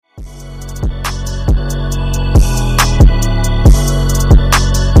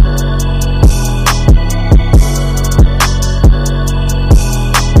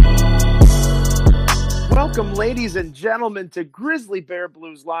ladies and gentlemen, to Grizzly Bear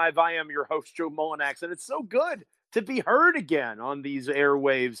Blues Live. I am your host, Joe Mullinax, and it's so good to be heard again on these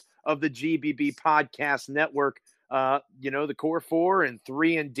airwaves of the GBB Podcast Network. The core four and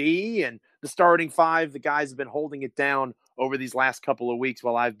 3 and D and the starting five, the guys have been holding it down over these last couple of weeks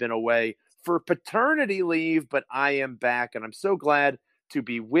while I've been away for paternity leave, but I am back, and I'm so glad to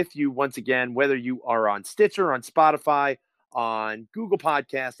be with you once again, whether you are on Stitcher, on Spotify, on Google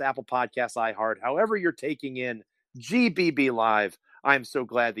Podcasts, Apple Podcasts, iHeart, however you're taking in GBB Live. I'm so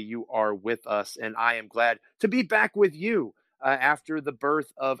glad that you are with us, and I am glad to be back with you after the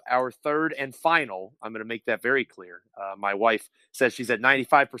birth of our third and final. I'm going to make that very clear. My wife says she's at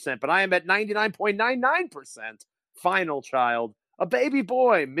 95%, but I am at 99.99% final child, a baby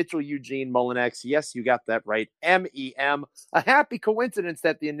boy, Mitchell Eugene Mullinax. Yes, you got that right. MEM. A happy coincidence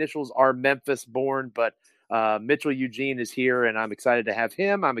that the initials are Memphis born, but Mitchell Eugene is here, and I'm excited to have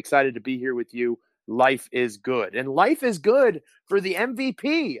him. I'm excited to be here with you. Life is good. And life is good for the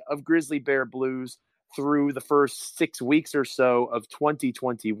MVP of Grizzly Bear Blues through the first 6 weeks or so of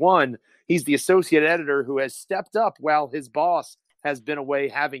 2021. He's the associate editor who has stepped up while his boss has been away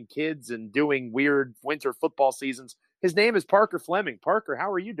having kids and doing weird winter football seasons. His name is Parker Fleming. Parker, how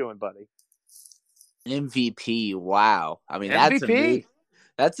are you doing, buddy? MVP. Wow. I mean, MVP.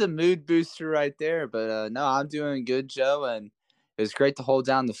 That's a mood booster right there. But no, I'm doing good, Joe. And it was great to hold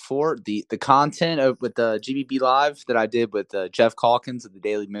down the fort. The content with the GBB Live that I did with Jeff Calkins of the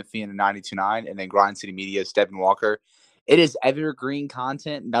Daily Memphian and 92.9, and then Grind City Media, Stephen Walker. It is evergreen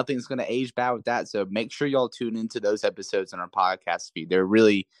content. Nothing's going to age bad with that. So make sure y'all tune into those episodes on our podcast feed. They're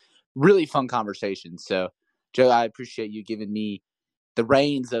really, really fun conversations. So, Joe, I appreciate you giving me the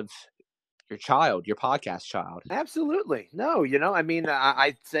reins of your podcast child. Absolutely. No,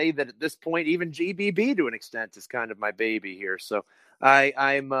 I'd say that at this point, even GBB to an extent is kind of my baby here. So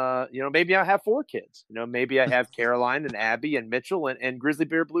I'm maybe I have 4 kids. Maybe I have Caroline and Abby and Mitchell and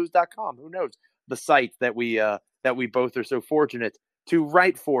GrizzlyBearBlues.com. Who knows? The site that we both are so fortunate to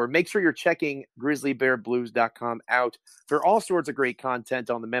write for. Make sure you're checking GrizzlyBearBlues.com out for all sorts of great content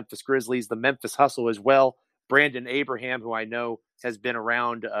on the Memphis Grizzlies, the Memphis Hustle as well. Brandon Abraham, who I know has been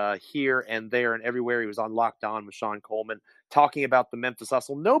around here and there and everywhere. He was on Locked On with Sean Coleman talking about the Memphis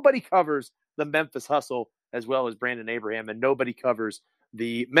Hustle. Nobody covers the Memphis Hustle as well as Brandon Abraham, and nobody covers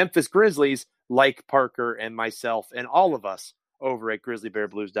the Memphis Grizzlies like Parker and myself and all of us over at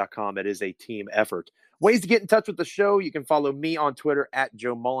GrizzlyBearBlues.com. It is a team effort. Ways to get in touch with the show. You can follow me on Twitter at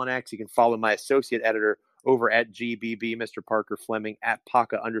Joe Mullinax. You can follow my associate editor over at GBB, Mr. Parker Fleming, at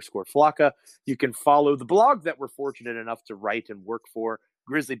Paca_Flocka. You can follow the blog that we're fortunate enough to write and work for,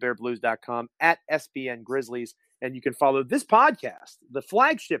 GrizzlyBearBlues.com, at SBN Grizzlies. And you can follow this podcast, the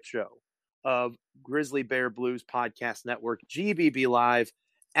flagship show of Grizzly Bear Blues Podcast Network, GBB Live,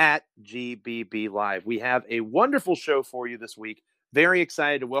 at GBB Live. We have a wonderful show for you this week. Very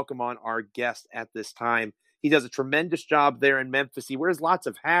excited to welcome on our guest at this time. He does a tremendous job there in Memphis. He wears lots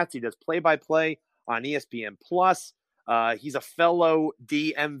of hats. He does play-by-play on ESPN Plus. He's a fellow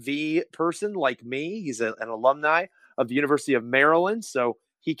DMV person like me. He's an alumni of the University of Maryland, so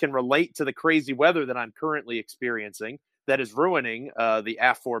he can relate to the crazy weather that I'm currently experiencing that is ruining the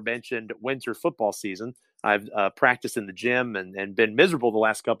aforementioned winter football season. I've practiced in the gym and been miserable the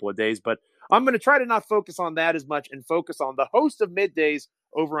last couple of days, but I'm going to try to not focus on that as much and focus on the host of Middays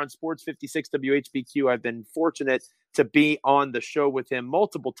over on Sports 56 WHBQ. I've been fortunate to be on the show with him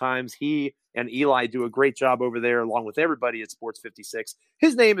multiple times. He and Eli do a great job over there, along with everybody at Sports 56.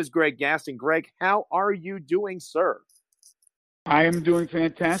 His name is Greg Gaston. Greg, how are you doing, sir? I am doing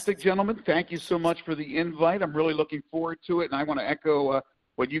fantastic, gentlemen. Thank you so much for the invite. I'm really looking forward to it, and I want to echo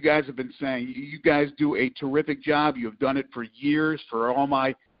what you guys have been saying. You guys do a terrific job. You have done it for years. For all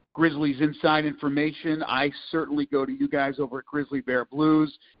my Grizzlies inside information, I certainly go to you guys over at Grizzly Bear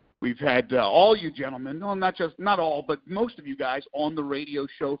Blues. We've had all you gentlemen, well, not all, but most of you guys on the radio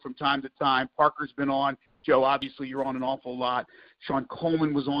show from time to time. Parker's been on. Joe, obviously, you're on an awful lot. Sean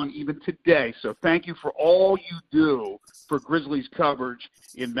Coleman was on even today. So thank you for all you do for Grizzlies coverage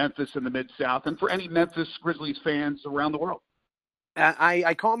in Memphis and the Mid-South, and for any Memphis Grizzlies fans around the world.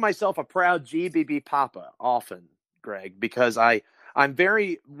 I call myself a proud GBB Papa often, Greg, because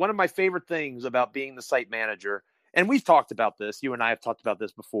one of my favorite things about being the site manager, and we've talked about this, you and I have talked about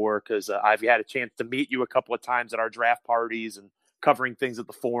this before, because I've had a chance to meet you a couple of times at our draft parties and covering things at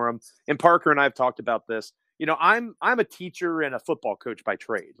the forum. And Parker and I have talked about this. I'm a teacher and a football coach by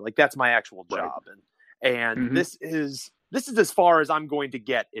trade. Like, that's my actual job. Right. And this is as far as I'm going to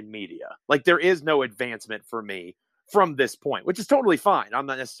get in media. Like, there is no advancement for me from this point, which is totally fine. I'm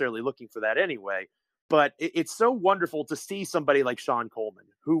not necessarily looking for that anyway. But it's so wonderful to see somebody like Sean Coleman,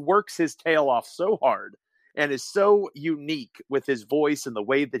 who works his tail off so hard and is so unique with his voice and the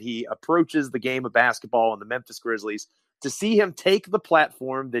way that he approaches the game of basketball and the Memphis Grizzlies. To see him take the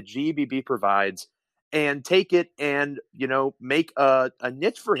platform that GBB provides and take it and, make a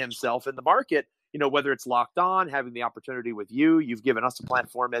niche for himself in the market, whether it's Locked On, having the opportunity with you've given us a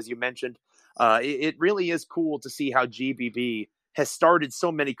platform, as you mentioned. It really is cool to see how GBB has started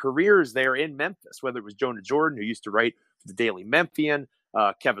so many careers there in Memphis, whether it was Jonah Jordan, who used to write for the Daily Memphian.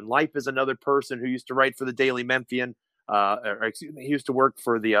 Kevin Lipe is another person who used to write for the Daily Memphian. He used to work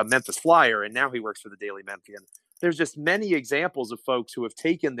for the Memphis Flyer, and now he works for the Daily Memphian. There's just many examples of folks who have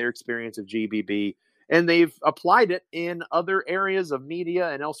taken their experience of GBB and they've applied it in other areas of media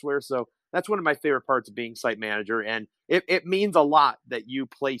and elsewhere. So that's one of my favorite parts of being site manager. And it means a lot that you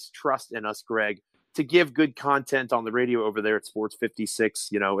place trust in us, Greg, to give good content on the radio over there at Sports 56.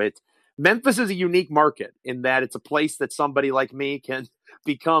 Memphis is a unique market in that it's a place that somebody like me can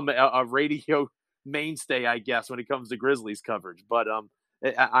become a radio mainstay, I guess, when it comes to Grizzlies coverage. But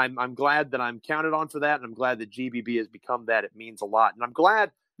I'm glad that I'm counted on for that, and I'm glad that GBB has become that. It means a lot. And I'm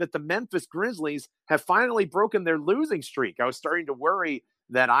glad that the Memphis Grizzlies have finally broken their losing streak. I was starting to worry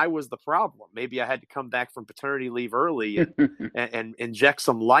that I was the problem. Maybe I had to come back from paternity leave early and inject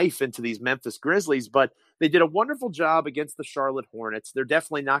some life into these Memphis Grizzlies, but they did a wonderful job against the Charlotte Hornets. They're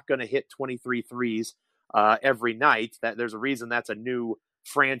definitely not going to hit 23 threes every night. There's a reason that's a new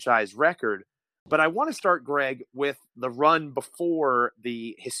franchise record. But I want to start, Greg, with the run before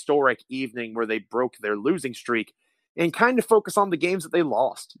the historic evening where they broke their losing streak and kind of focus on the games that they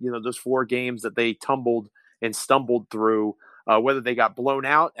lost. Those 4 games that they tumbled and stumbled through, whether they got blown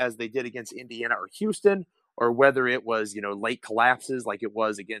out as they did against Indiana or Houston, or whether it was, late collapses like it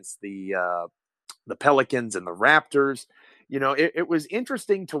was against the Pelicans and the Raptors. It was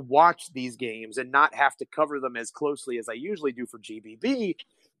interesting to watch these games and not have to cover them as closely as I usually do for GBB,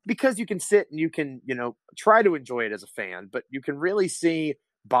 because you can sit and you can, try to enjoy it as a fan, but you can really see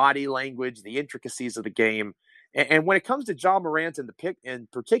body language, the intricacies of the game. And when it comes to Ja Morant in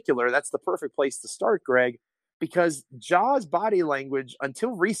particular, that's the perfect place to start, Greg, because Ja's body language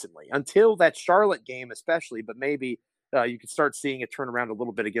until recently, until that Charlotte game especially, but maybe you could start seeing it turn around a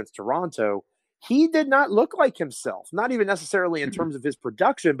little bit against Toronto, he did not look like himself, not even necessarily in terms of his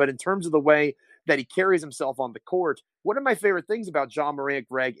production, but in terms of the way that he carries himself on the court. One of my favorite things about Ja Morant,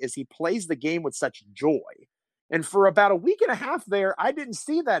 Greg, is he plays the game with such joy. And for about a week and a half there, I didn't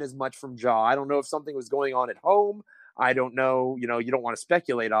see that as much from Ja. I don't know if something was going on at home. I don't know. You don't want to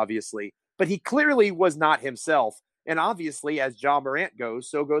speculate, obviously. But he clearly was not himself. And obviously, as Ja Morant goes,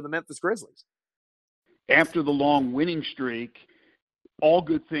 so go the Memphis Grizzlies. After the long winning streak, all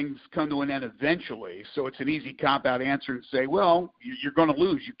good things come to an end eventually. So it's an easy cop-out answer to say, well, you're going to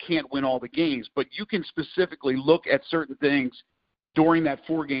lose. You can't win all the games. But you can specifically look at certain things during that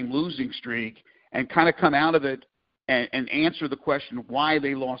 4-game losing streak and kind of come out of it and answer the question of why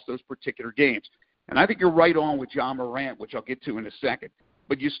they lost those particular games. And I think you're right on with Ja Morant, which I'll get to in a second.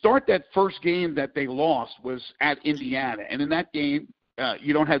 But you start that first game that they lost was at Indiana. And in that game,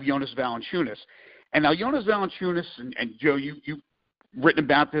 you don't have Jonas Valanciunas. And now Jonas Valanciunas, and Joe, you've written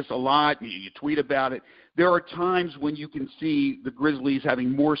about this a lot. You tweet about it. There are times when you can see the Grizzlies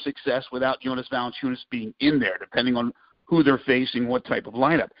having more success without Jonas Valanciunas being in there, depending on who they're facing, what type of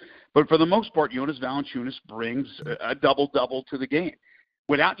lineup. But for the most part, Jonas Valanciunas brings a double-double to the game.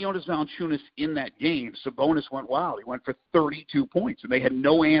 Without Jonas Valanciunas in that game, Sabonis went wild. He went for 32 points, and they had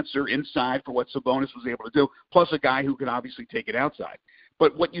no answer inside for what Sabonis was able to do, plus a guy who could obviously take it outside.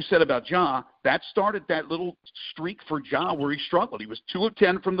 But what you said about Ja, that started that little streak for Ja where he struggled. He was 2 of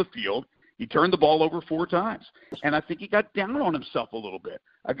 10 from the field. He turned the ball over 4 times. And I think he got down on himself a little bit.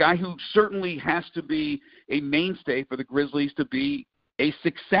 A guy who certainly has to be a mainstay for the Grizzlies to be a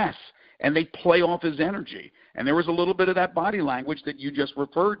success. And they play off his energy. And there was a little bit of that body language that you just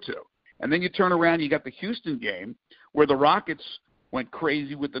referred to. And then you turn around, you got the Houston game where the Rockets went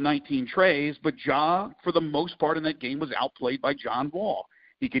crazy with the 19 trays, but Ja, for the most part in that game, was outplayed by John Wall.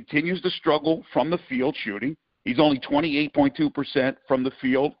 He continues to struggle from the field shooting. He's only 28.2% from the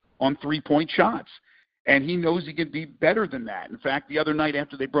field on 3-point shots. And he knows he can be better than that. In fact, the other night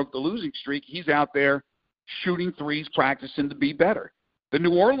after they broke the losing streak, he's out there shooting threes, practicing to be better. The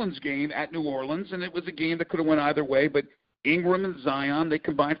New Orleans game at New Orleans, and it was a game that could have went either way, but Ingram and Zion, they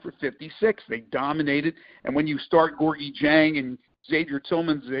combined for 56. They dominated. And when you start Gorgui Dieng and Xavier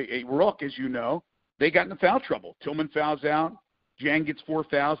Tillman's a rook, as you know, they got into foul trouble. Tillman fouls out. Dieng gets 4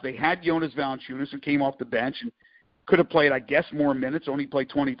 fouls. They had Jonas Valanciunas, who came off the bench and could have played, I guess, more minutes. Only played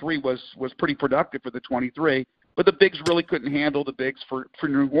 23, was pretty productive for the 23. But the bigs really couldn't handle the bigs for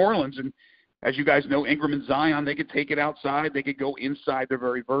New Orleans. And As you guys know, Ingram and Zion, they could take it outside. They could go inside. They're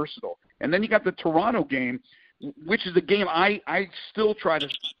very versatile. And then you got the Toronto game, which is a game I still try to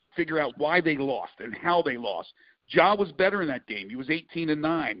figure out why they lost and how they lost. Ja was better in that game. He was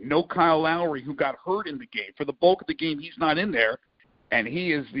 18-9. No Kyle Lowry, who got hurt in the game. For the bulk of the game, he's not in there, and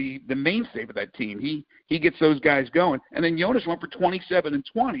he is the mainstay of that team. He gets those guys going. And then Jonas went for 27 and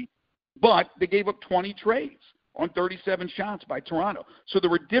 20, but they gave up 20 trades on 37 shots by Toronto. So there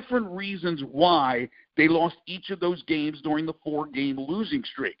were different reasons why they lost each of those games during the 4-game losing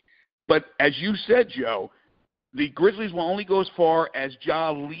streak. But as you said, Joe, the Grizzlies will only go as far as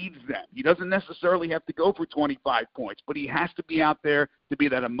Ja leads them. He doesn't necessarily have to go for 25 points, but he has to be out there to be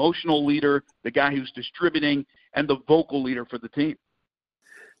that emotional leader, the guy who's distributing, and the vocal leader for the team.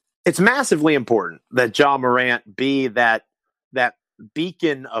 It's massively important that Ja Morant be that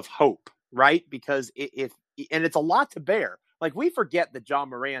beacon of hope, right? Because and it's a lot to bear. Like, we forget that Ja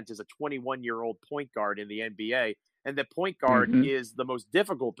Morant is a 21-year-old point guard in the NBA, and that point guard is the most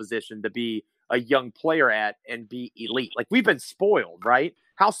difficult position to be a young player at and be elite. Like, we've been spoiled, right?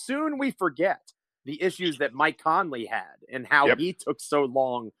 How soon we forget the issues that Mike Conley had and how he took so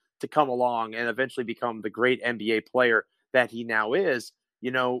long to come along and eventually become the great NBA player that he now is.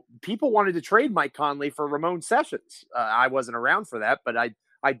 You know, people wanted to trade Mike Conley for Ramon Sessions. I wasn't around for that, but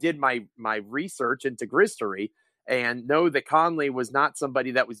I did my research into Grizz and know that Conley was not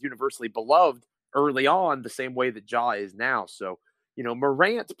somebody that was universally beloved early on the same way that Ja is now. So, you know,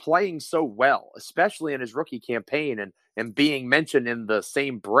 Morant playing so well, especially in his rookie campaign and being mentioned in the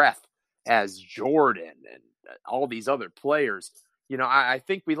same breath as Jordan and all these other players, you know, I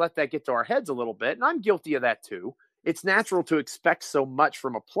think we let that get to our heads a little bit, and I'm guilty of that too. It's natural to expect so much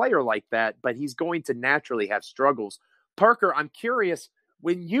from a player like that, but he's going to naturally have struggles. Parker, I'm curious,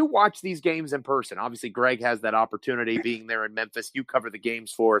 when you watch these games in person, obviously Greg has that opportunity being there in Memphis. You cover the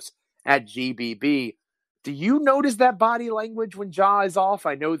games for us at GBB. Do you notice that body language when Ja is off?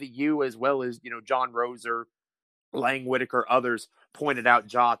 I know that you, as well as, you know, John Roser, Lang Whitaker, others pointed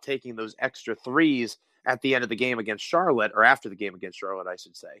out Ja taking those extra threes at the end of the game against Charlotte, or after the game against Charlotte, I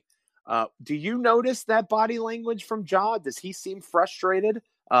should say. Do you notice that body language from Ja? Does he seem frustrated,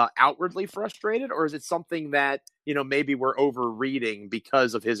 outwardly frustrated, or is it something that, you know, maybe we're overreading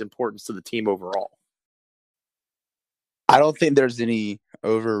because of his importance to the team overall? I don't think there's any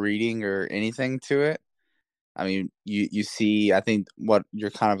overreading or anything to it. I mean, you see, I think what you're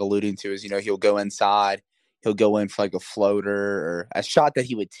kind of alluding to is, you know, he'll go inside, he'll go in for like a floater or a shot that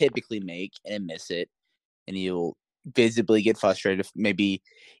he would typically make and miss it, and he'll visibly get frustrated. Maybe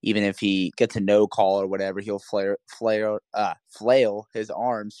even if he gets a no call or whatever, he'll flail his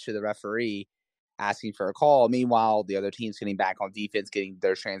arms to the referee asking for a call. Meanwhile, the other team's getting back on defense, getting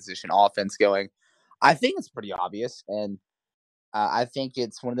their transition offense going. I think it's pretty obvious, and I think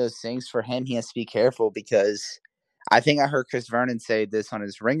it's one of those things for him. He has to be careful because I think I heard Chris Vernon say this on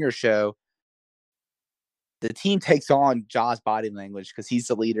his Ringer show. The team takes on Ja's body language because he's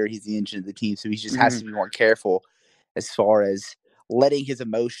the leader, he's the engine of the team, so he just has to be more careful as far as letting his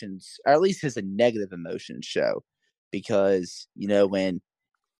emotions, or at least his negative emotions, show. Because, you know, when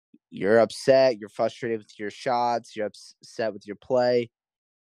you're upset, you're frustrated with your shots, you're upset with your play,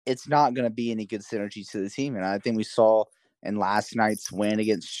 it's not going to be any good synergy to the team. And I think we saw in last night's win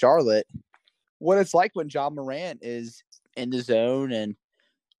against Charlotte what it's like when Ja Morant is in the zone and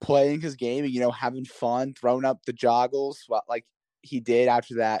playing his game and, you know, having fun, throwing up the joggles like he did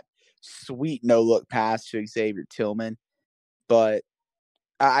after that sweet no-look pass to Xavier Tillman. But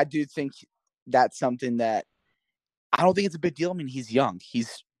I do think that's something that I don't think it's a big deal. I mean, he's young.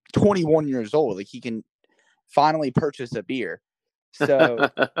 He's 21 years old. Like, he can finally purchase a beer. So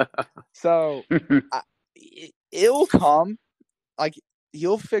it'll come. Like,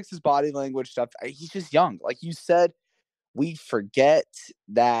 he'll fix his body language stuff. He's just young. Like you said, we forget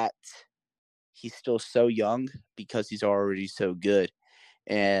that he's still so young because he's already so good.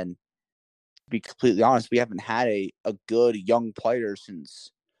 And to be completely honest, we haven't had a good young player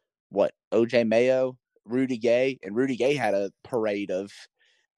since, O.J. Mayo, Rudy Gay. And Rudy Gay had a parade of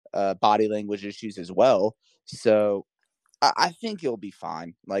body language issues as well. So I think he'll be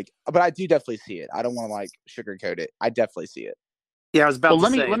fine. But I do definitely see it. I don't want to sugarcoat it. I definitely see it. Yeah, I was about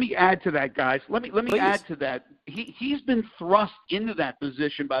to say. Let me add to that, guys. Let me add to that. He's been thrust into that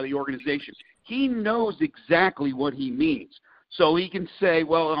position by the organization. He knows exactly what he means. So he can say,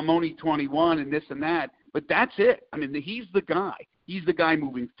 well, I'm only 21 and this and that, but that's it. I mean, he's the guy. He's the guy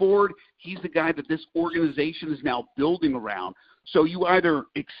moving forward. He's the guy that this organization is now building around. So you either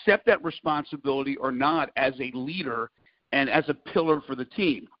accept that responsibility or not as a leader and as a pillar for the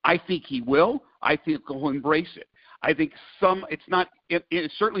team. I think he will. I think he'll embrace it. I think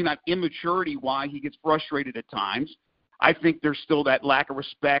it's certainly not immaturity why he gets frustrated at times. I think there's still that lack of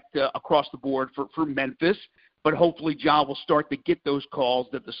respect across the board for Memphis, but hopefully Ja will start to get those calls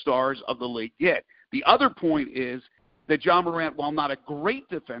that the stars of the league get. The other point is that Ja Morant, while not a great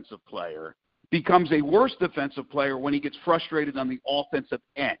defensive player, becomes a worse defensive player when he gets frustrated on the offensive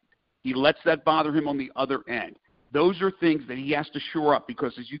end. He lets that bother him on the other end. Those are things that he has to shore up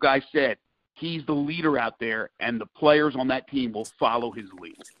because, as you guys said, he's the leader out there, and the players on that team will follow his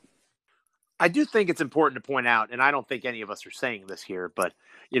lead. I do think it's important to point out, and I don't think any of us are saying this here, but,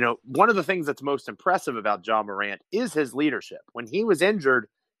 one of the things that's most impressive about Ja Morant is his leadership. When he was injured,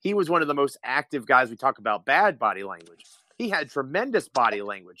 he was one of the most active guys. We talk about bad body language. He had tremendous body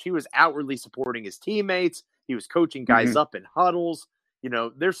language. He was outwardly supporting his teammates. He was coaching guys up in huddles.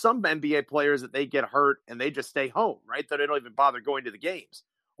 There's some NBA players that they get hurt and they just stay home, right? That they don't even bother going to the games.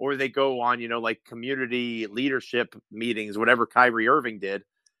 Or they go on, like community leadership meetings, whatever Kyrie Irving did.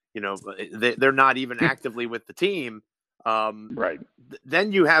 They're not even actively with the team. Right.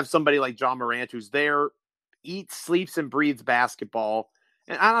 Then you have somebody like Ja Morant who's there, eats, sleeps, and breathes basketball.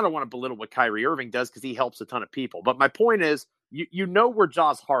 And I don't want to belittle what Kyrie Irving does because he helps a ton of people. But my point is, you know where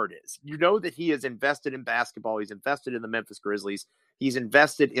Ja's heart is. You know that he is invested in basketball. He's invested in the Memphis Grizzlies. He's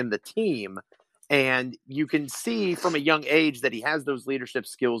invested in the team. And you can see from a young age that he has those leadership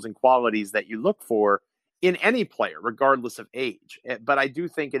skills and qualities that you look for in any player, regardless of age. But I do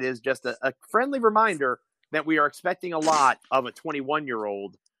think it is just a friendly reminder that we are expecting a lot of a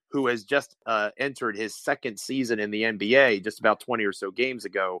 21-year-old who has just entered his second season in the NBA just about 20 or so games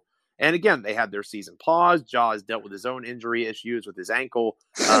ago. And again, they had their season paused. Ja has dealt with his own injury issues with his ankle.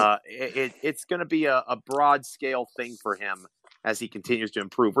 It's going to be a broad scale thing for him as he continues to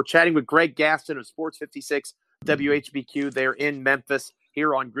improve. We're chatting with Greg Gaston of Sports 56 WHBQ. They're in Memphis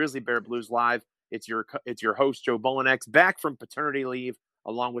here on Grizzly Bear Blues Live. It's your host, Joe Mullinax, back from paternity leave,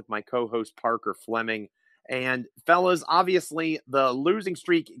 along with my co-host, Parker Fleming. And fellas, obviously, the losing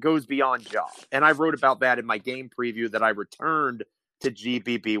streak goes beyond Ja. And I wrote about that in my game preview that I returned to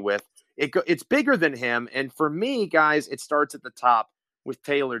GBB with. It's bigger than him. And for me, guys, it starts at the top with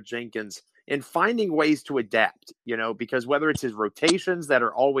Taylor Jenkins and finding ways to adapt, because whether it's his rotations that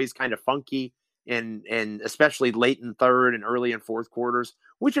are always kind of funky and especially late in third and early in fourth quarters,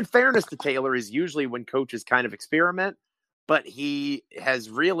 which in fairness to Taylor is usually when coaches kind of experiment, but he has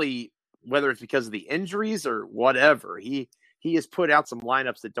really, whether it's because of the injuries or whatever, he has put out some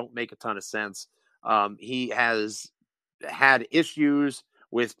lineups that don't make a ton of sense. He has had issues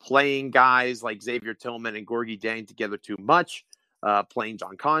with playing guys like Xavier Tillman and Gorgui Dieng together too much, playing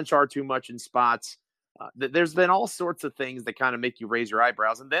John Conchar too much in spots. There's been all sorts of things that kind of make you raise your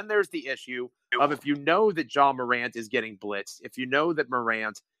eyebrows. And then there's the issue of if you know that Ja Morant is getting blitzed, if you know that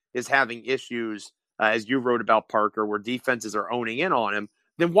Morant is having issues, as you wrote about, Parker, where defenses are owning in on him,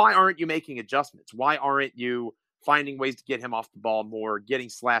 then why aren't you making adjustments? Why aren't you finding ways to get him off the ball more, getting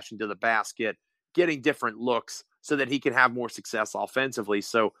Slash into the basket, getting different looks so that he can have more success offensively?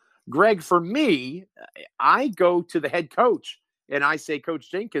 So, Greg, for me, I go to the head coach and I say,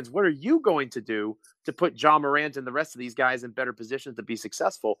 Coach Jenkins, what are you going to do to put Ja Morant and the rest of these guys in better positions to be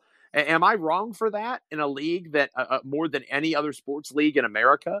successful? Am I wrong for that in a league that more than any other sports league in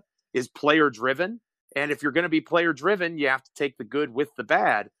America is player driven? And if you're going to be player driven, you have to take the good with the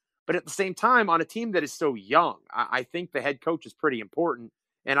bad. But at the same time, on a team that is so young, I think the head coach is pretty important.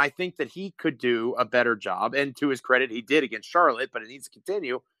 And I think that he could do a better job. And to his credit, he did against Charlotte, but it needs to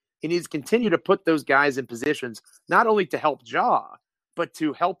continue. He needs to continue to put those guys in positions, not only to help Ja, but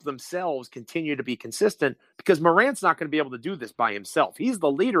to help themselves continue to be consistent, because Morant's not going to be able to do this by himself. He's the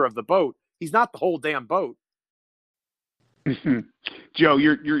leader of the boat. He's not the whole damn boat. Joe,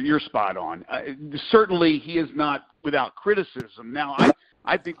 you're spot on. Certainly, he is not without criticism. Now,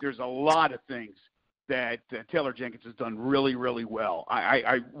 I think there's a lot of things that Taylor Jenkins has done really, really well.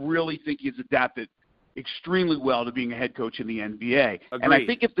 I really think he's adapted extremely well to being a head coach in the NBA. Agreed. And I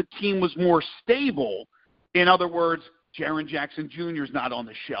think if the team was more stable, in other words, Jaren Jackson Jr. is not on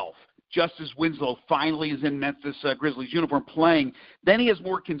the shelf, Justice Winslow finally is in Memphis Grizzlies uniform playing, then he has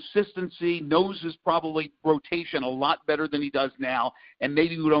more consistency, knows his probably rotation a lot better than he does now, and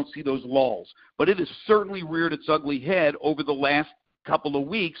maybe we don't see those lulls. But it has certainly reared its ugly head over the last couple of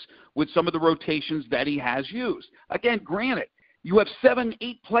weeks with some of the rotations that he has used. Again, granted, you have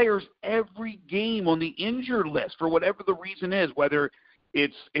 7-8 players every game on the injured list for whatever the reason is, whether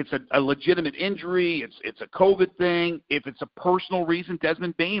it's a legitimate injury, it's a COVID thing. If it's a personal reason,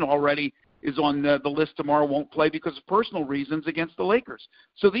 Desmond Bane already is on the list tomorrow, won't play because of personal reasons against the Lakers.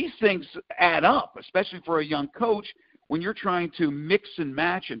 So these things add up, especially for a young coach when you're trying to mix and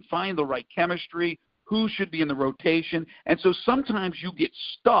match and find the right chemistry, who should be in the rotation. And so sometimes you get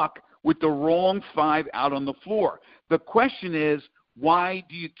stuck with the wrong 5 out on the floor. The question is, why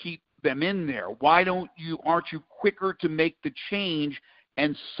do you keep them in there? Why aren't you quicker to make the change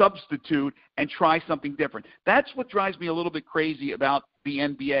and substitute and try something different? That's what drives me a little bit crazy about the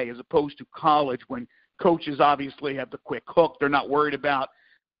NBA as opposed to college, when coaches obviously have the quick hook. They're not worried about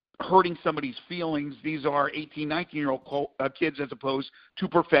hurting somebody's feelings. These are 18, 19-year-old kids as opposed to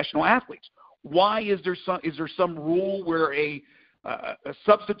professional athletes. Why is there some rule where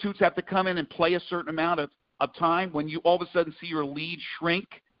substitutes have to come in and play a certain amount of time when you all of a sudden see your lead shrink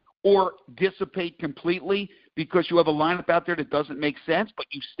or dissipate completely because you have a lineup out there that doesn't make sense, but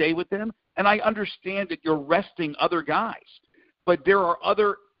you stay with them? And I understand that you're resting other guys, but there are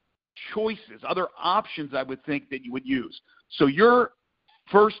other choices, other options I would think that you would use. So your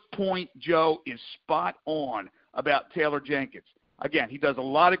first point, Joe, is spot on about Taylor Jenkins. Again, he does a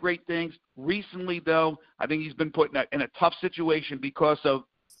lot of great things. Recently, though, I think he's been put in a tough situation because of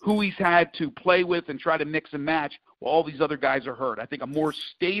who he's had to play with and try to mix and match while all these other guys are hurt. I think a more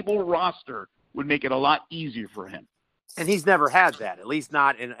stable roster would make it a lot easier for him. And he's never had that, at least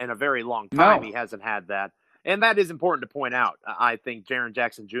not in a very long time. No. He hasn't had that. And that is important to point out. I think Jaren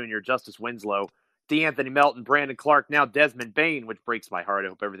Jackson Jr., Justice Winslow, DeAnthony Melton, Brandon Clark, now Desmond Bane, which breaks my heart. I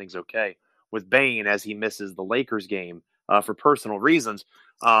hope everything's okay with Bane as he misses the Lakers game for personal reasons.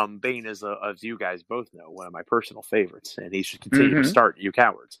 Bane is, as you guys both know, one of my personal favorites, and he should continue to start, you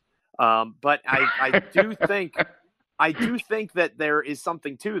cowards. But I do think that there is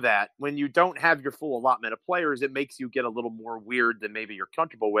something to that. When you don't have your full allotment of players, it makes you get a little more weird than maybe you're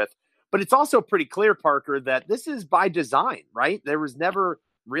comfortable with. But it's also pretty clear, Parker, that this is by design, right? There was never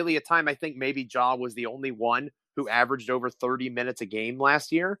really a time, I think maybe Ja was the only one who averaged over 30 minutes a game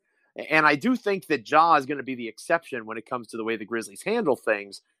last year. And I do think that Ja is going to be the exception when it comes to the way the Grizzlies handle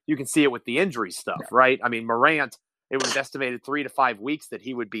things. You can see it with the injury stuff, right? I mean, Morant, it was estimated 3 to 5 weeks that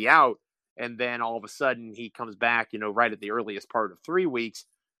he would be out. And then all of a sudden he comes back, right at the earliest part of 3 weeks.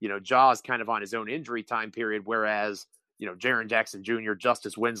 Ja is kind of on his own injury time period, whereas, Jaren Jackson Jr.,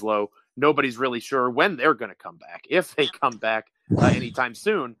 Justice Winslow, nobody's really sure when they're going to come back, if they come back anytime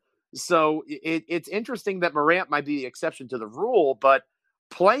soon. So it's interesting that Morant might be the exception to the rule, but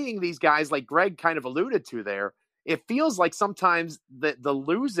playing these guys like Greg kind of alluded to there, it feels like sometimes the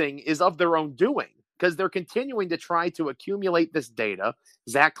losing is of their own doing because they're continuing to try to accumulate this data.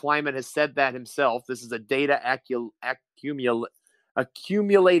 Zach Kleiman has said that himself. This is a data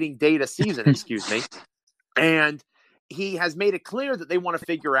accumulating data season, excuse me. And he has made it clear that they want to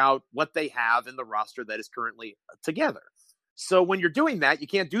figure out what they have in the roster that is currently together. So when you're doing that, you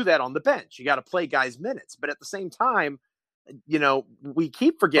can't do that on the bench. You got to play guys minutes. But at the same time, we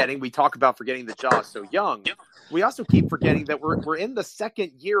keep forgetting, we talk about forgetting that Ja is so young. We also keep forgetting that we're in the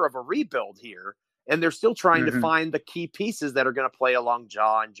second year of a rebuild here, and they're still trying to find the key pieces that are going to play along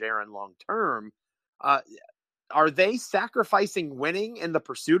Ja and Jaren long term. Are they sacrificing winning in the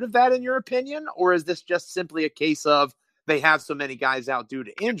pursuit of that, in your opinion? Or is this just simply a case of they have so many guys out due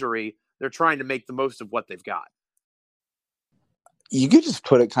to injury, they're trying to make the most of what they've got? You could just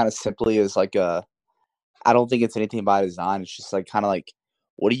put it kind of simply as like I don't think it's anything by design. It's just like kind of like,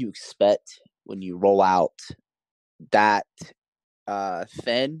 what do you expect when you roll out that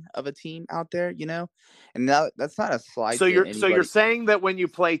thin of a team out there, And that's not a slight. So you're saying that when you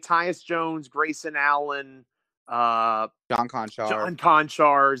play Tyus Jones, Grayson Allen, John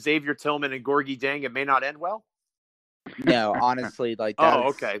Conchar, Xavier Tillman, and Gorgui Dieng, it may not end well? No, honestly, like oh,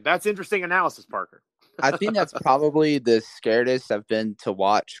 okay. That's interesting analysis, Parker. I think that's probably the scariest I've been to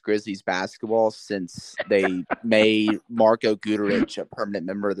watch Grizzlies basketball since they made Marko Guduric a permanent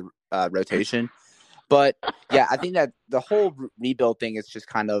member of the rotation. But, yeah, I think that the whole rebuild thing is just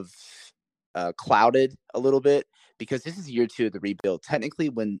kind of clouded a little bit because this is year 2 of the rebuild. Technically,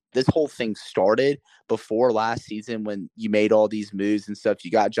 when this whole thing started before last season, when you made all these moves and stuff,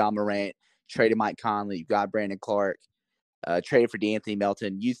 you got John Morant, traded Mike Conley, you got Brandon Clark, traded for DeAnthony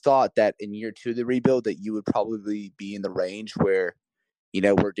Melton. You thought that in year 2 of the rebuild that you would probably be in the range where,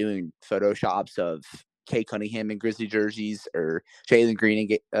 we're doing photoshops of Kay Cunningham in Grizzly jerseys or Jalen Green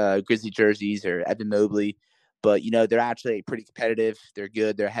in Grizzly jerseys or Evan Mobley. But, they're actually pretty competitive. They're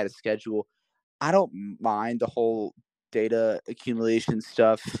good. They're ahead of schedule. I don't mind the whole data accumulation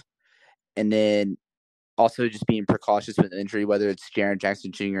stuff. And then also just being precautious with injury, whether it's Jaren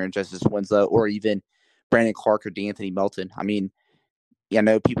Jackson Jr. and Justice Winslow or even Brandon Clark or DeAnthony Melton. I mean, I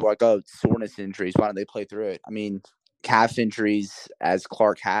know people are like, oh, soreness injuries. Why don't they play through it? I mean, calf injuries, as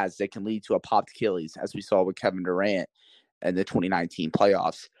Clark has, they can lead to a popped Achilles, as we saw with Kevin Durant in the 2019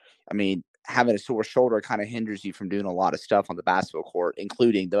 playoffs. I mean, having a sore shoulder kind of hinders you from doing a lot of stuff on the basketball court,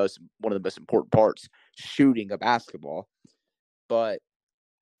 including one of the most important parts, shooting a basketball. But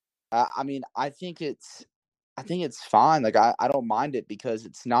I mean, I think it's fine. Like I don't mind it because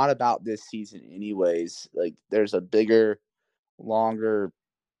it's not about this season anyways. Like there's a bigger, longer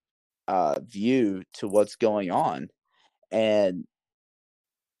view to what's going on. And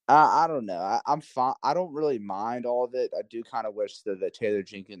I don't know. I'm fine. I don't really mind all of it. I do kind of wish that Taylor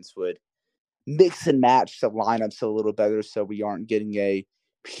Jenkins would mix and match the lineups a little better so we aren't getting a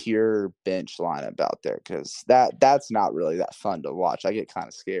pure bench lineup out there, because that's not really that fun to watch. I get kind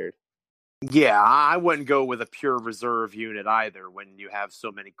of scared. Yeah, I wouldn't go with a pure reserve unit either when you have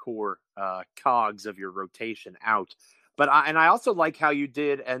so many core cogs of your rotation out. But I also like how you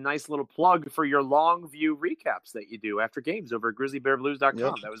did a nice little plug for your long view recaps that you do after games over at grizzlybearblues.com.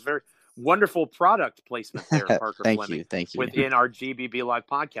 Yep. That was very wonderful product placement there, Parker Fleming. Thank you. Within our GBB Live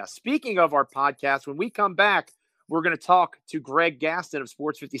podcast. Speaking of our podcast, when we come back, we're going to talk to Greg Gaston of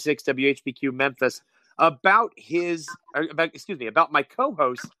Sports 56 WHBQ Memphis about my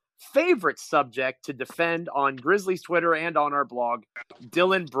co-host favorite subject to defend on Grizzlies Twitter and on our blog,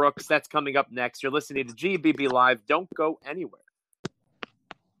 Dillon Brooks. That's coming up next. You're listening to GBB Live. Don't go anywhere.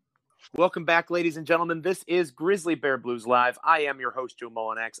 Welcome back, ladies and gentlemen. This is Grizzly Bear Blues Live. I am your host, Joe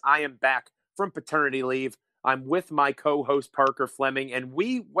Mullinax. I am back from paternity leave. I'm with my co-host, Parker Fleming, and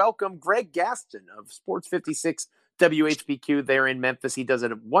we welcome Greg Gaston of Sports 56 WHBQ there in Memphis. He does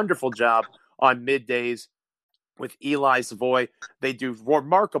a wonderful job on middays with Eli Savoy. They do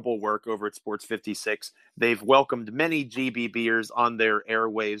remarkable work over at Sports 56. They've welcomed many GBBers on their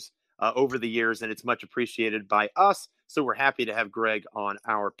airwaves over the years, and it's much appreciated by us. So we're happy to have Greg on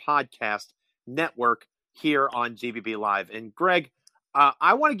our podcast network here on GBB Live. And Greg,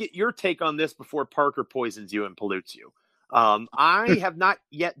 I want to get your take on this before Parker poisons you and pollutes you. I have not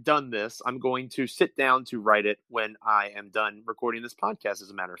yet done this. I'm going to sit down to write it when I am done recording this podcast,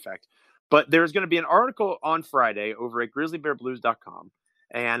 as a matter of fact. But there's going to be an article on Friday over at grizzlybearblues.com,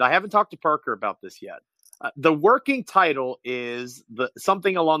 and I haven't talked to Parker about this yet. The working title is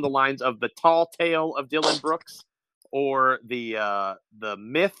something along the lines of the tall tale of Dillon Brooks, or the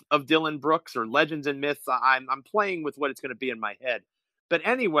myth of Dillon Brooks, or legends and myths. I'm playing with what it's going to be in my head. But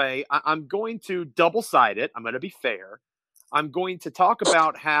anyway, I'm going to double-side it. I'm going to be fair. I'm going to talk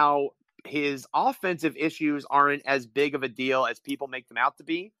about how his offensive issues aren't as big of a deal as people make them out to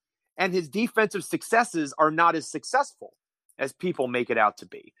be, and his defensive successes are not as successful as people make it out to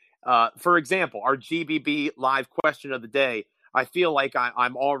be. For example, our GBB Live question of the day, I feel like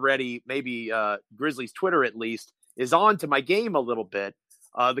I'm already, maybe Grizzlies Twitter at least, is on to my game a little bit.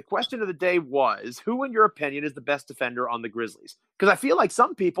 The question of the day was, who in your opinion is the best defender on the Grizzlies? Because I feel like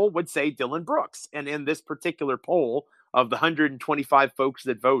some people would say Dillon Brooks. And in this particular poll of the 125 folks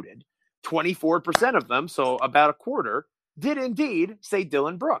that voted, 24% of them, so about a quarter, did indeed say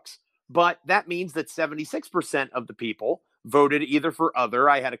Dillon Brooks. But that means that 76% of the people voted either for other.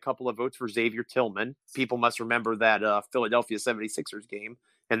 I had a couple of votes for Xavier Tillman. People must remember that Philadelphia 76ers game,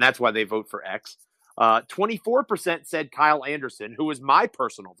 and that's why they vote for X. 24% said Kyle Anderson, who is my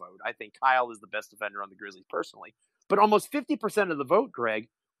personal vote. I think Kyle is the best defender on the Grizzlies personally. But almost 50% of the vote, Greg,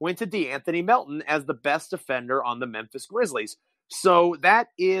 went to DeAnthony Melton as the best defender on the Memphis Grizzlies. So that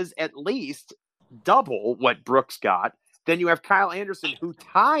is at least double what Brooks got. Then you have Kyle Anderson, who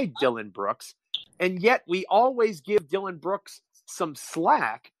tied Dillon Brooks, and yet we always give Dillon Brooks some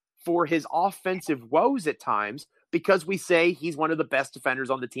slack for his offensive woes at times because we say he's one of the best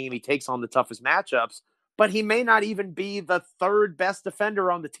defenders on the team. He takes on the toughest matchups, but he may not even be the third best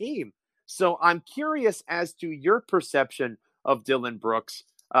defender on the team. So I'm curious as to your perception of Dillon Brooks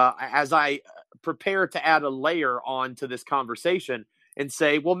as I prepare to add a layer on to this conversation and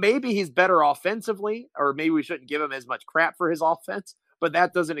say, well, maybe he's better offensively, or maybe we shouldn't give him as much crap for his offense, but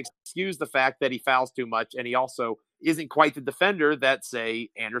that doesn't excuse the fact that he fouls too much, and he also isn't quite the defender that, say,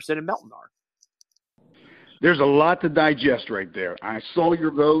 Anderson and Melton are. There's a lot to digest right there. I saw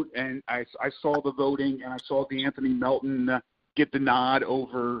your vote, and I saw the voting, and I saw DeAnthony Melton get the nod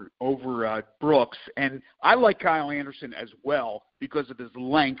over Brooks. And I like Kyle Anderson as well because of his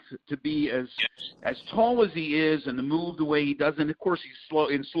length, to be as tall as he is and to move the way he does. And, of course, he's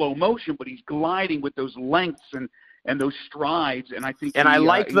in slow motion, but he's gliding with those lengths and those strides. And I think I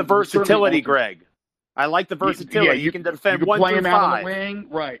like the versatility, Greg. I like the versatility. Yeah, you can defend you can 1 play through him 5. out on the wing.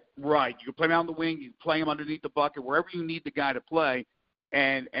 Right. You can play him out on the wing. You can play him underneath the bucket, wherever you need the guy to play.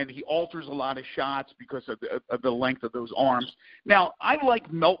 And he alters a lot of shots because of the length of those arms. Now, I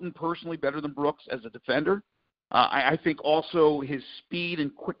like Melton personally better than Brooks as a defender, I think also his speed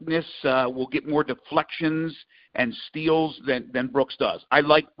and quickness will get more deflections and steals than Brooks does. I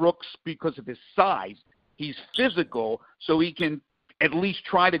like Brooks because of his size. He's physical, so he can at least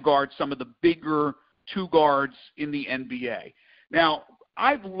try to guard some of the bigger two guards in the NBA. Now,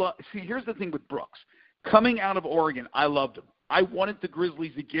 here's the thing with Brooks. Coming out of Oregon, I loved him. I wanted the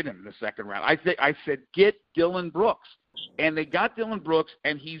Grizzlies to get him in the second round. I said, get Dillon Brooks. And they got Dillon Brooks,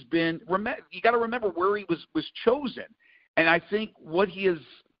 and he's been – you got to remember where he was chosen. And I think what he has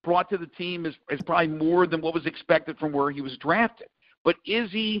brought to the team is probably more than what was expected from where he was drafted. But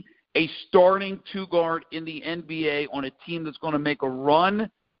is he a starting two-guard in the NBA on a team that's going to make a run?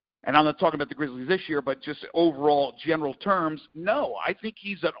 And I'm not talking about the Grizzlies this year, but just overall general terms, no. I think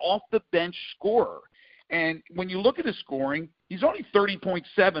he's an off-the-bench scorer. And when you look at his scoring, he's only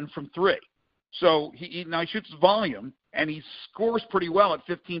 30.7 from three. So now he shoots volume, and he scores pretty well at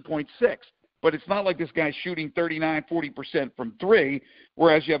 15.6. But it's not like this guy's shooting 39, 40% from three,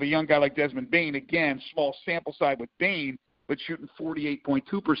 whereas you have a young guy like Desmond Bane, again, small sample size with Bane, but shooting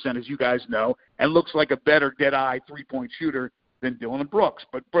 48.2%, as you guys know, and looks like a better dead-eye three-point shooter than Dillon Brooks.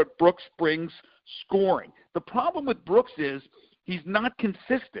 But Brooks brings scoring. The problem with Brooks is he's not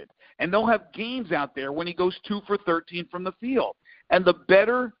consistent, and they'll have games out there when he goes 2 for 13 from the field. And the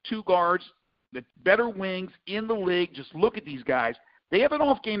better two guards, the better wings in the league, just look at these guys. They have an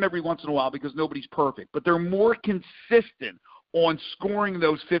off game every once in a while because nobody's perfect, but they're more consistent on scoring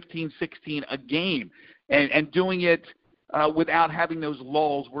those 15, 16 a game and doing it without having those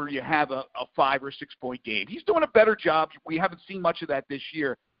lulls where you have a 5 or 6 point game. He's doing a better job. We haven't seen much of that this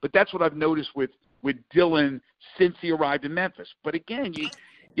year, but that's what I've noticed with Dillon since he arrived in Memphis. But again,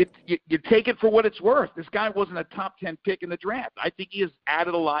 you take it for what it's worth. This guy wasn't a top 10 pick in the draft. I think he has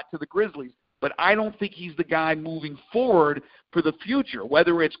added a lot to the Grizzlies, but I don't think he's the guy moving forward for the future,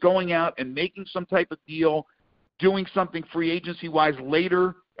 whether it's going out and making some type of deal, doing something free agency-wise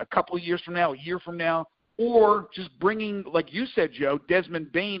later, a couple of years from now, a year from now, or just bringing, like you said, Joe,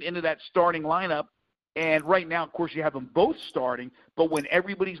 Desmond Bane into that starting lineup. And right now, of course, you have them both starting, but when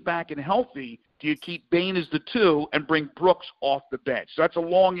everybody's back and healthy, do you keep Bane as the 2 and bring Brooks off the bench? So that's a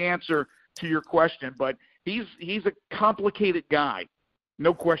long answer to your question, but he's a complicated guy.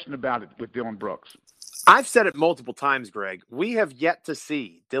 No question about it with Dillon Brooks. I've said it multiple times, Greg. We have yet to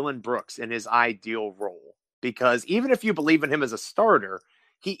see Dillon Brooks in his ideal role because even if you believe in him as a starter,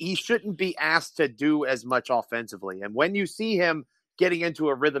 he shouldn't be asked to do as much offensively. And when you see him getting into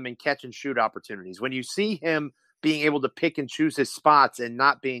a rhythm and catch and shoot opportunities, when you see him being able to pick and choose his spots and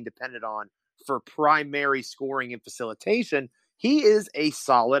not being dependent on for primary scoring and facilitation, he is a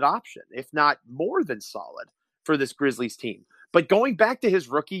solid option, if not more than solid, for this Grizzlies team. But going back to his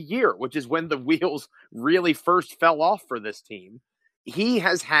rookie year, which is when the wheels really first fell off for this team, he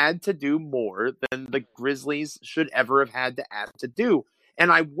has had to do more than the Grizzlies should ever have had to ask to do.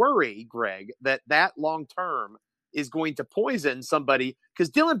 And I worry, Greg, that long term is going to poison somebody because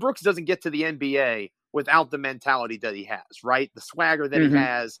Dillon Brooks doesn't get to the NBA without the mentality that he has, right? The swagger that he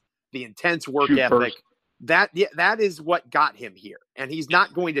has, the intense work ethic. That is what got him here. And he's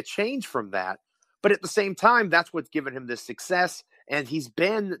not going to change from that. But at the same time, that's what's given him this success. And he's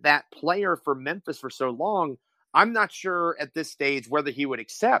been that player for Memphis for so long. I'm not sure at this stage whether he would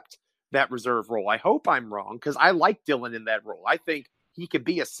accept that reserve role. I hope I'm wrong because I like Dillon in that role. I think he could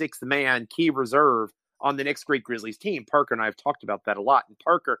be a sixth man key reserve on the next great Grizzlies team. Parker and I have talked about that a lot. And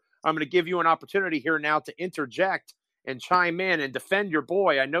Parker, I'm going to give you an opportunity here now to interject and chime in and defend your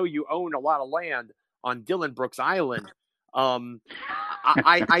boy. I know you own a lot of land on Dillon Brooks Island.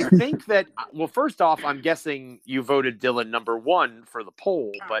 I think that, well, first off, I'm guessing you voted Dillon number 1 for the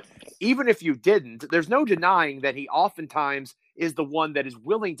poll, but even if you didn't, there's no denying that he oftentimes is the one that is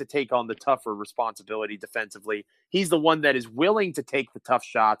willing to take on the tougher responsibility defensively. He's the one that is willing to take the tough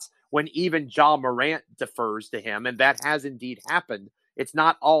shots when even Ja Morant defers to him, and that has indeed happened. It's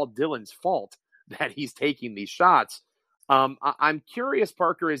not all Dillon's fault that he's taking these shots. I'm curious,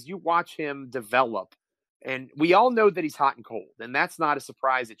 Parker, as you watch him develop, and we all know that he's hot and cold, and that's not a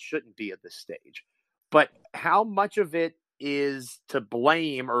surprise. It shouldn't be at this stage. But how much of it is to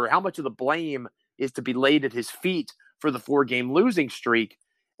blame, or how much of the blame is to be laid at his feet for the 4-game losing streak?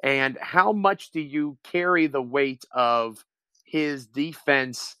 And how much do you carry the weight of his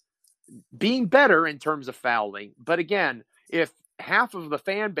defense being better in terms of fouling? But again, if half of the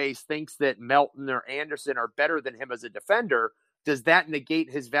fan base thinks that Melton or Anderson are better than him as a defender, does that negate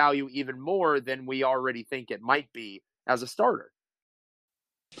his value even more than we already think it might be as a starter?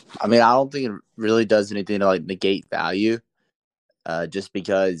 I mean, I don't think it really does anything to negate value, just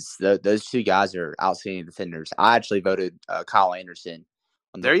because those two guys are outstanding defenders. I actually voted Kyle Anderson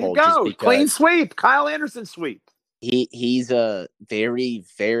on the There you poll. Just go. because Clean sweep. Kyle Anderson sweep. he's a very,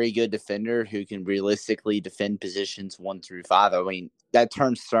 very good defender who can realistically defend positions 1 through 5. I mean, that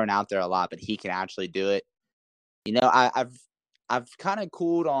term's thrown out there a lot, but he can actually do it. You know, I've kind of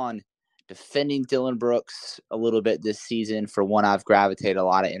cooled on defending Dillon Brooks a little bit this season. For one, I've gravitated a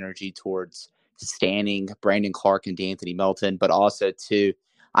lot of energy towards standing Brandon Clark and D'Anthony Melton, but also two,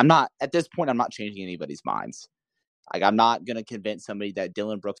 I'm not changing anybody's minds. Like, I'm not going to convince somebody that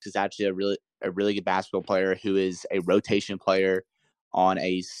Dillon Brooks is actually a really good basketball player who is a rotation player on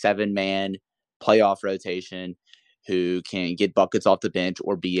a 7-man playoff rotation who can get buckets off the bench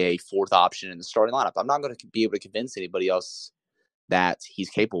or be a fourth option in the starting lineup. I'm not going to be able to convince anybody else that he's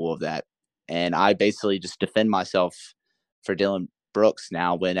capable of that. And I basically just defend myself for Dillon Brooks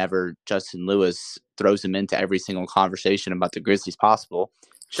now whenever Justin Lewis throws him into every single conversation about the Grizzlies possible.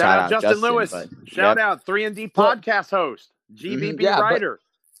 Shout out Justin Lewis. Shout out 3&D podcast host, GBB writer,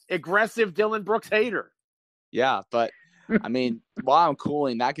 aggressive Dillon Brooks hater. Yeah, but I mean, while I'm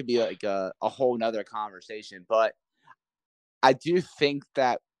cooling, that could be like a whole nother conversation. But I do think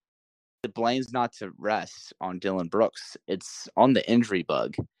that the blame's not to rest on Dillon Brooks. It's on the injury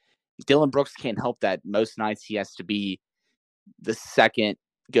bug. Dillon Brooks can't help that most nights he has to be the second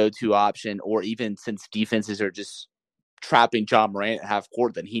go-to option, or even since defenses are just trapping Ja Morant at half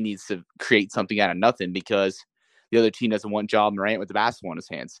court, then he needs to create something out of nothing because the other team doesn't want Ja Morant with the basketball in his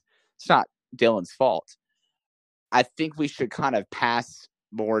hands. It's not Dillon's fault. I think we should kind of pass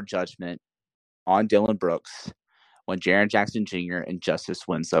more judgment on Dillon Brooks when Jaren Jackson Jr. and Justice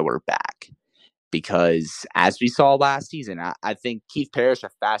Winslow are back. Because as we saw last season, I think Keith Parrish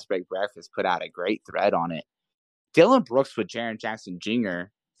of Fast Break Breakfast put out a great thread on it. Dillon Brooks with Jaren Jackson Jr.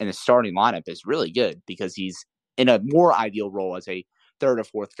 in the starting lineup is really good because he's in a more ideal role as a third or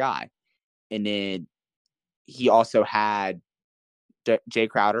fourth guy. And then he also had Jay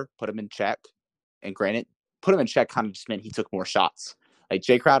Crowder, put him in check. And granted, put him in check kind of just meant he took more shots. Like,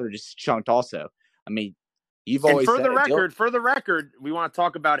 Jay Crowder just chunked also. I mean, you've always said... For the record, we want to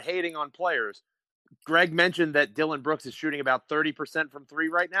talk about hating on players. Greg mentioned that Dillon Brooks is shooting about 30% from 3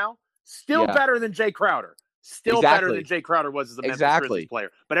 right now. Still better than Jay Crowder. Still better than Jay Crowder was as a Memphis Grizzlies player.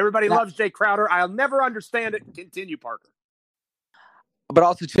 But everybody loves Jay Crowder. I'll never understand it. Continue, Parker. But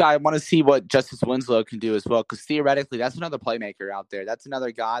also, too, I want to see what Justice Winslow can do as well, because theoretically, that's another playmaker out there. That's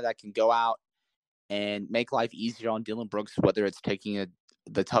another guy that can go out and make life easier on Dillon Brooks, whether it's taking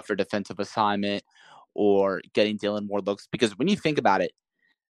the tougher defensive assignment or getting Dillon more looks. Because when you think about it,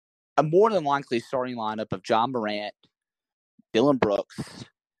 a more than likely starting lineup of Ja Morant, Dillon Brooks,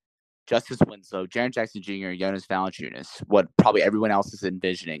 Justice Winslow, Jaren Jackson Jr., Jonas Valanciunas, what probably everyone else is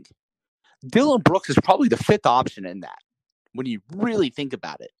envisioning. Dillon Brooks is probably the 5th option in that when you really think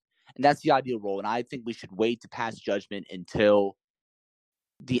about it. And that's the ideal role. And I think we should wait to pass judgment until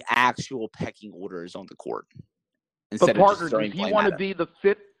the actual pecking order is on the court. But Parker, does he want to be the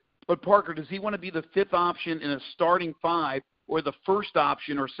 5th? But Parker, does he want to be the 5th option in a starting 5, or the first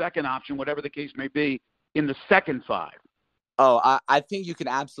option or second option, whatever the case may be, in the second 5? Oh, I think you can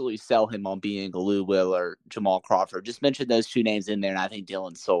absolutely sell him on being Lou Will or Jamal Crawford. Just mention those 2 names in there, and I think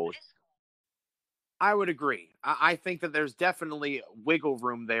Dillon's sold. I would agree. I think that there's definitely wiggle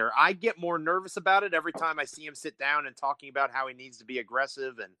room there. I get more nervous about it every time I see him sit down and talking about how he needs to be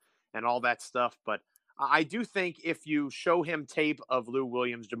aggressive and all that stuff. But I do think if you show him tape of Lou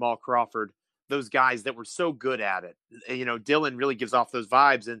Williams, Jamal Crawford, those guys that were so good at it, you know, Dillon really gives off those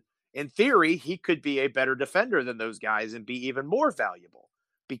vibes. And in theory, he could be a better defender than those guys and be even more valuable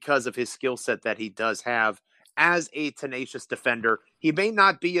because of his skill set that he does have as a tenacious defender. He may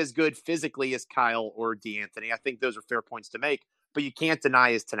not be as good physically as Kyle or D'Anthony. I think those are fair points to make, but you can't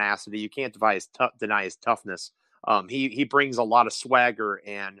deny his tenacity. You can't deny his toughness. He brings a lot of swagger,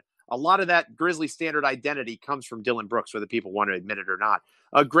 and a lot of that Grizzly standard identity comes from Dillon Brooks, whether people want to admit it or not.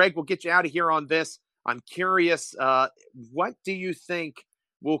 Greg, we'll get you out of here on this. I'm curious, what do you think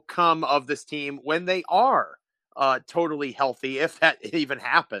will come of this team when they are totally healthy, if that even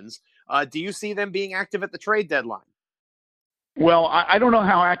happens? Do you see them being active at the trade deadline? Well, I don't know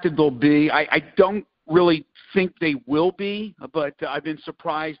how active they'll be. I don't really think they will be, but I've been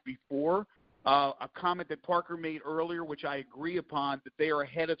surprised before. A comment that Parker made earlier, which I agree upon, that they are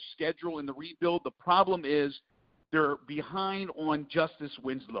ahead of schedule in the rebuild. The problem is they're behind on Justice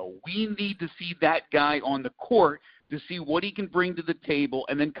Winslow. We need to see that guy on the court to see what he can bring to the table,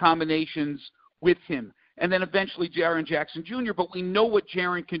 and then combinations with him. And then eventually Jaren Jackson Jr., but we know what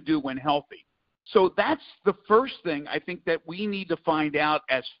Jaren can do when healthy. So that's the first thing I think that we need to find out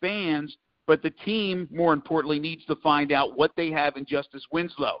as fans, but the team, more importantly, needs to find out what they have in Justice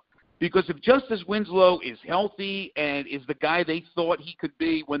Winslow. Because if Justice Winslow is healthy and is the guy they thought he could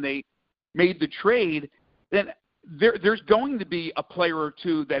be when they made the trade, then there's going to be a player or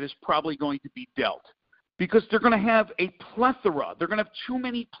two that is probably going to be dealt. Because they're going to have a plethora. They're going to have too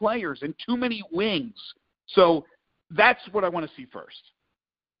many players and too many wings. So that's what I want to see first.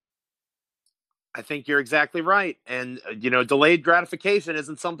 I think you're exactly right. And, delayed gratification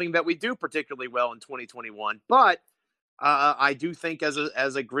isn't something that we do particularly well in 2021. But I do think as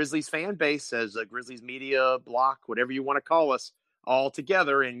a Grizzlies fan base, as a Grizzlies media block, whatever you want to call us, all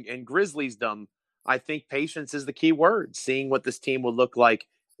together in Grizzliesdom, I think patience is the key word, seeing what this team will look like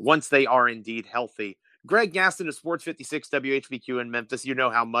once they are indeed healthy. Greg Gaston of Sports 56 WHBQ in Memphis, you know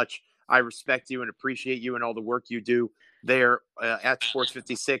how much I respect you and appreciate you and all the work you do there at Sports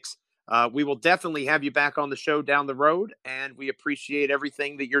 56. We will definitely have you back on the show down the road, and we appreciate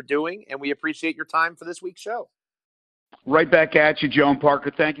everything that you're doing, and we appreciate your time for this week's show. Right back at you, Joe and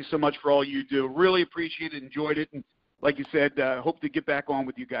Parker. Thank you so much for all you do. Really appreciate it, enjoyed it, and like you said, hope to get back on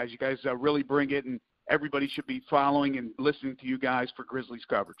with you guys. You guys really bring it, and everybody should be following and listening to you guys for Grizzlies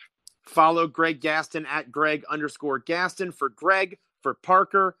coverage. Follow Greg Gaston at Greg_Gaston. For Greg, for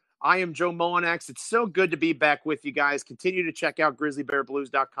Parker, I am Joe Mullinax. It's so good to be back with you guys. Continue to check out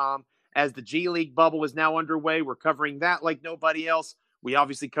GrizzlyBearBlues.com as the G League bubble is now underway. We're covering that like nobody else. We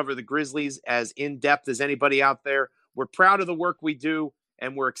obviously cover the Grizzlies as in-depth as anybody out there. We're proud of the work we do,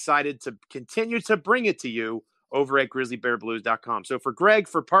 and we're excited to continue to bring it to you over at GrizzlyBearBlues.com. So for Greg,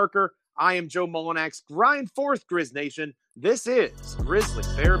 for Parker, I am Joe Mullinax. Grind forth, Grizz Nation. This is Grizzly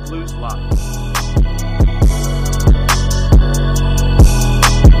Bear Blues Live.